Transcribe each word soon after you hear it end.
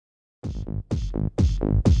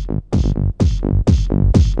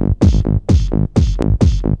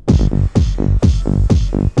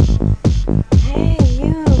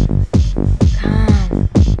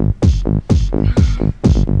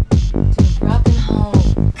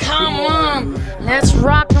Let's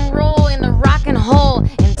rock and roll in the rockin' hole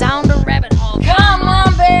and down the rabbit hole. Come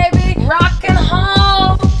on, baby, rock and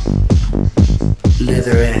roll.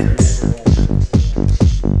 Leatherettes.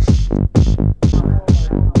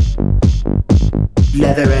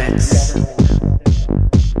 Leatherettes.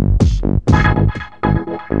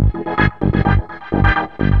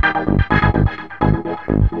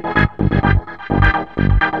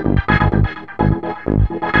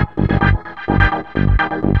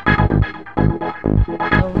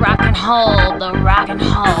 The rock and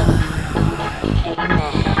roll.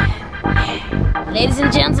 Amen. Ladies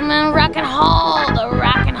and gentlemen, rock and roll, the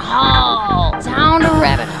rock and roll. Down the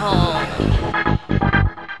rabbit hole.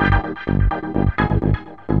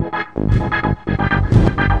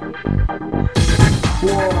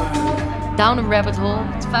 Down the rabbit hole,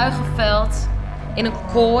 het Vuigenveld, in een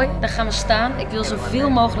kooi, daar gaan we staan. Ik wil zoveel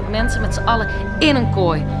mogelijk mensen met z'n allen in een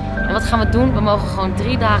kooi. En wat gaan we doen? We mogen gewoon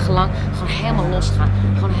 3 dagen lang gewoon helemaal losgaan.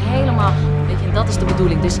 Gewoon helemaal, weet je, dat is de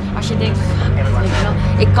bedoeling. Dus als je denkt, fuck, weet je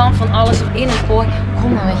wel, ik kan van alles in een kooi.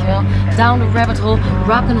 Kom dan, weet je wel. Down the rabbit hole,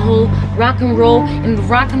 rock and roll in the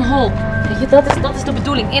rock and roll. Weet je, dat is de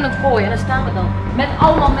bedoeling, in een kooi. En daar staan we dan. Met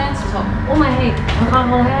allemaal mensen zo, om mij heen. We gaan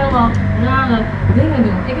gewoon helemaal rare dingen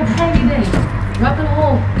doen. Ik heb geen idee. Rock and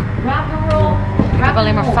roll, rock and roll. Ik heb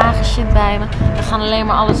alleen maar vage shit bij me. We gaan alleen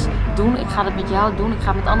maar alles doen. Ik ga het met jou doen. Ik ga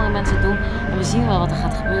het met andere mensen doen. En we zien wel wat er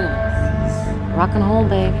gaat gebeuren. Rock and roll,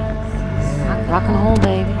 baby. Rock and roll,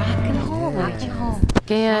 baby. Rock and roll, weet je gewoon.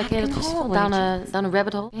 Ken je dat festival? Down a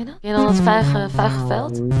rabbit hole? Ken je dan het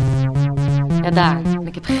Vuigenveld? Ja, daar. En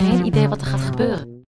ik heb geen idee wat er gaat gebeuren.